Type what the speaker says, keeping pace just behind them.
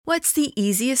What's the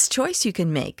easiest choice you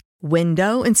can make?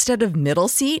 Window instead of middle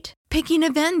seat? Picking a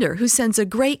vendor who sends a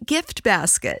great gift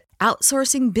basket?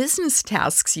 Outsourcing business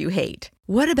tasks you hate?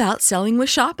 What about selling with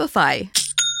Shopify?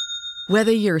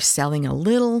 Whether you're selling a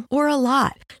little or a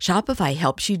lot, Shopify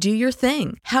helps you do your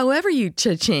thing, however you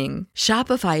cha-ching.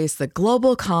 Shopify is the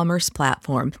global commerce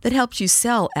platform that helps you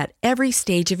sell at every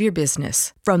stage of your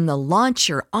business. From the launch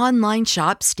your online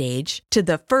shop stage to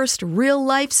the first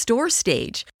real-life store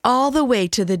stage, all the way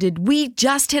to the did we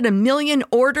just hit a million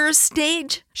orders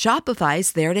stage.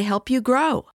 Shopify's there to help you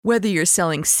grow. Whether you're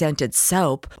selling scented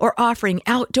soap or offering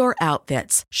outdoor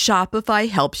outfits, Shopify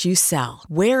helps you sell.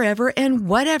 Wherever and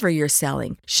whatever you're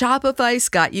selling, Shopify's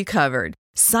got you covered.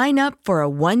 Sign up for a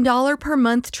 $1 per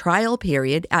month trial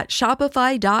period at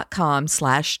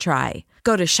shopify.com/try.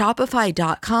 Go to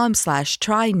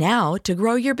shopify.com/try now to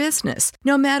grow your business,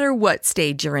 no matter what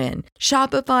stage you're in.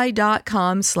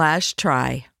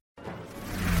 Shopify.com/try.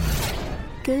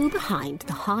 Go behind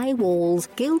the high walls,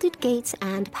 gilded gates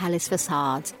and palace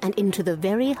facades and into the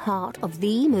very heart of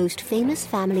the most famous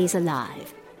families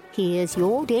alive. Here's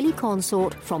your daily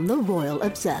consort from the Royal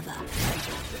Observer.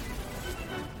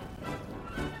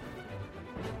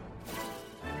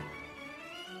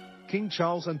 King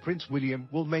Charles and Prince William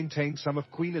will maintain some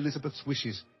of Queen Elizabeth's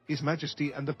wishes. His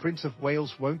Majesty and the Prince of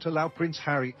Wales won't allow Prince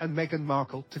Harry and Meghan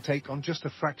Markle to take on just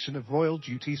a fraction of royal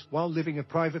duties while living a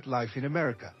private life in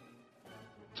America.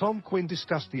 Tom Quinn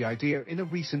discussed the idea in a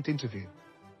recent interview.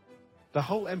 The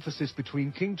whole emphasis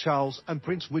between King Charles and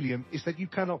Prince William is that you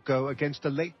cannot go against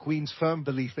the late Queen's firm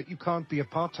belief that you can't be a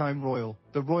part-time royal,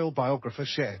 the royal biographer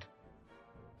shared.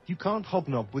 You can't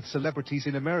hobnob with celebrities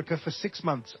in America for 6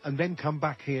 months and then come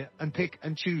back here and pick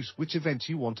and choose which events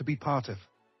you want to be part of.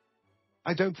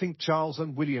 I don't think Charles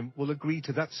and William will agree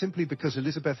to that simply because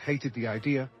Elizabeth hated the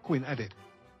idea, Quinn added.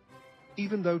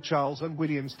 Even though Charles and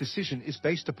William's decision is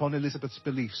based upon Elizabeth's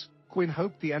beliefs, Quinn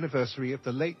hoped the anniversary of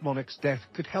the late monarch's death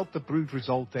could help the brood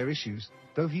resolve their issues,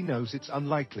 though he knows it's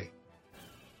unlikely.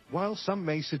 While some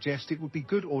may suggest it would be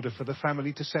good order for the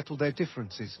family to settle their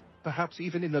differences, perhaps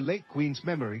even in the late Queen's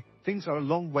memory, things are a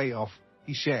long way off,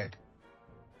 he shared.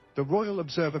 The Royal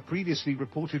Observer previously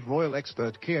reported royal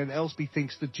expert Kieran Elsby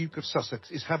thinks the Duke of Sussex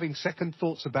is having second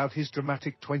thoughts about his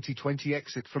dramatic 2020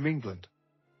 exit from England.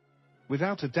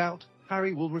 Without a doubt,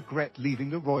 Harry will regret leaving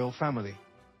the royal family.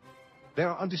 There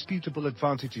are undisputable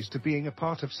advantages to being a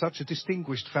part of such a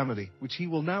distinguished family, which he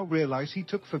will now realize he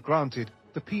took for granted,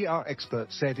 the PR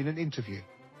expert said in an interview.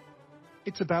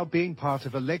 It's about being part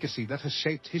of a legacy that has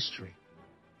shaped history.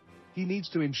 He needs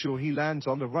to ensure he lands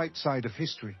on the right side of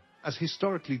history, as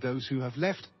historically those who have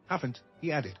left haven't,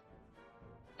 he added.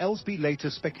 Elsby later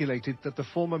speculated that the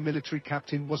former military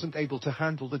captain wasn't able to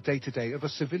handle the day-to-day of a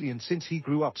civilian since he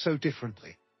grew up so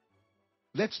differently.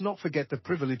 Let's not forget the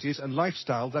privileges and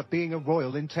lifestyle that being a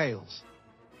royal entails.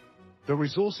 The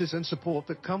resources and support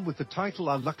that come with the title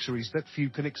are luxuries that few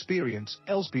can experience,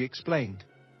 Elsby explained.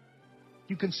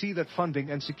 You can see that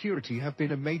funding and security have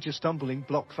been a major stumbling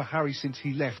block for Harry since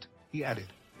he left, he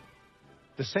added.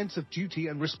 The sense of duty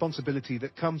and responsibility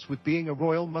that comes with being a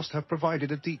royal must have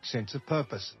provided a deep sense of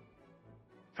purpose.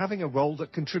 Having a role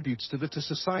that contributes to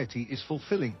society is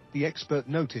fulfilling, the expert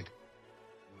noted.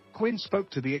 Quinn spoke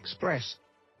to The Express.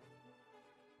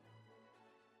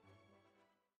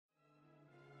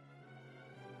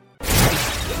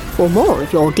 For more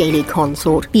of your daily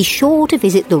consort, be sure to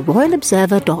visit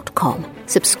theroyalobserver.com.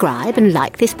 Subscribe and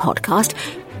like this podcast.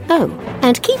 Oh,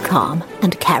 and keep calm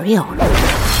and carry on.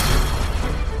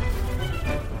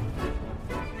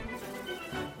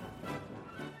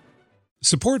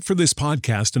 Support for this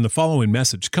podcast and the following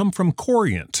message come from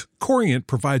Corient. Corient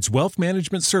provides wealth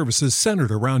management services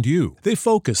centered around you. They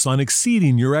focus on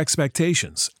exceeding your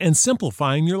expectations and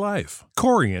simplifying your life.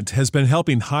 Corient has been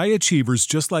helping high achievers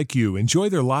just like you enjoy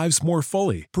their lives more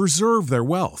fully, preserve their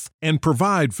wealth, and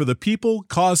provide for the people,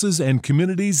 causes, and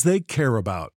communities they care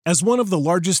about. As one of the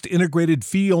largest integrated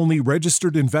fee-only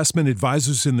registered investment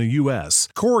advisors in the U.S.,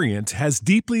 Corient has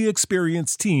deeply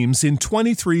experienced teams in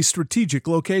 23 strategic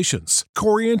locations.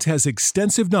 Corient has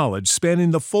extensive knowledge spanning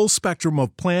the full spectrum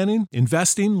of planning,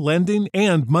 investing, lending,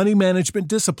 and money management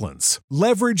disciplines.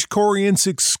 Leverage Corient's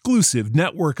exclusive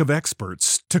network of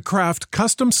experts to craft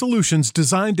custom solutions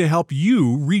designed to help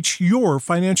you reach your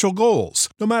financial goals,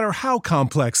 no matter how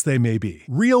complex they may be.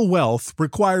 Real wealth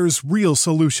requires real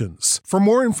solutions. For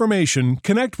more information,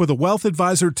 connect with a wealth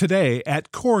advisor today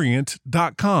at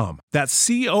Corient.com. That's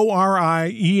Corient.com.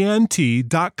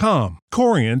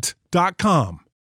 Corient.com.